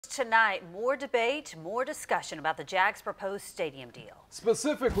Tonight, more debate, more discussion about the Jags' proposed stadium deal.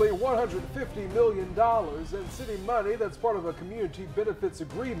 Specifically, $150 million in city money that's part of a community benefits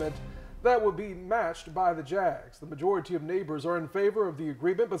agreement that would be matched by the Jags. The majority of neighbors are in favor of the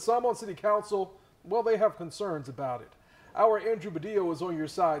agreement, but some on city council, well, they have concerns about it. Our Andrew Badillo is on your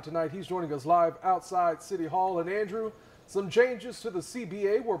side tonight. He's joining us live outside City Hall. And Andrew, some changes to the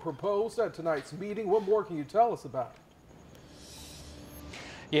CBA were proposed at tonight's meeting. What more can you tell us about it?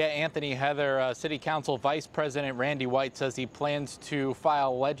 Yeah, Anthony, Heather, City Council Vice President Randy White says he plans to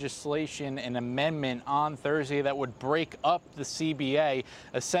file legislation, an amendment on Thursday that would break up the CBA.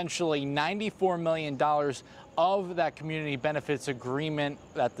 Essentially, $94 million of that community benefits agreement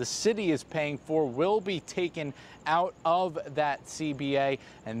that the city is paying for will be taken out of that CBA,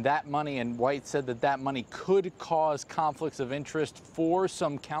 and that money, and White said that that money could cause conflicts of interest for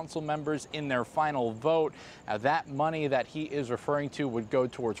some council members in their final vote. Now, that money that he is referring to would go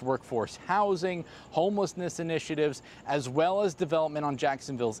towards workforce housing, homelessness initiatives, as well as development on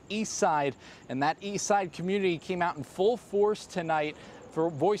Jacksonville's east side. And that east side community came out in full force tonight for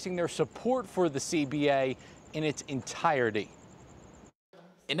voicing their support for the CBA in its entirety.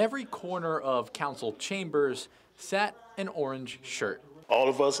 In every corner of council chambers sat an orange shirt. All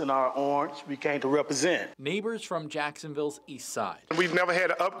of us in our orange, we came to represent. Neighbors from Jacksonville's east side. We've never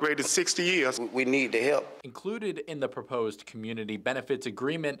had an upgrade in 60 years. We need the help. Included in the proposed community benefits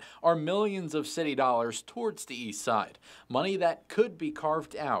agreement are millions of city dollars towards the east side, money that could be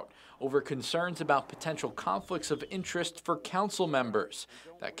carved out over concerns about potential conflicts of interest for council members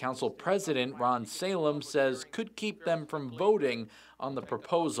that Council President Ron Salem says could keep them from voting on the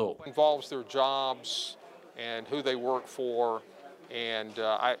proposal. It involves their jobs and who they work for, and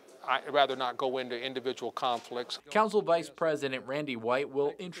I'd rather not go into individual conflicts. Council Vice President Randy White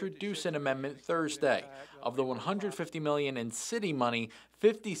will introduce an amendment Thursday. Of the $150 million in city money,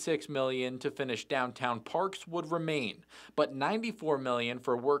 $56 million to finish downtown parks would remain, but $94 million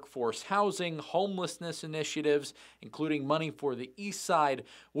for workforce housing, homelessness initiatives, including money for the east side,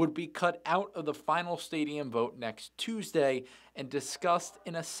 would be cut out of the final stadium vote next Tuesday and discussed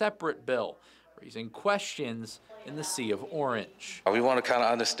in a separate bill, raising questions in the sea of orange. We want to kind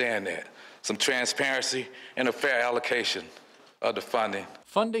of understand that. Some transparency and a fair allocation of the funding.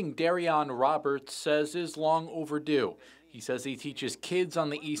 Funding Darion Roberts says is long overdue. He says he teaches kids on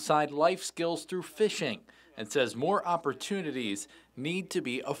the east side life skills through fishing and says more opportunities need to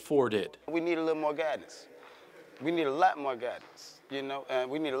be afforded. We need a little more guidance. We need a lot more guidance, you know, and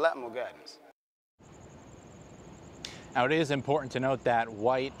we need a lot more guidance. Now, it is important to note that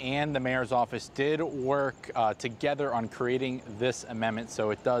White and the mayor's office did work together on creating this amendment,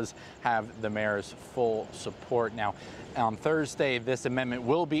 so it does have the mayor's full support. Now, on Thursday, this amendment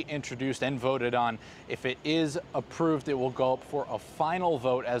will be introduced and voted on. If it is approved, it will go up for a final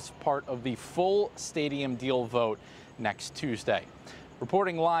vote as part of the full stadium deal vote next Tuesday.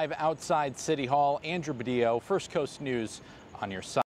 Reporting live outside City Hall, Andrew Badillo, First Coast News on your side.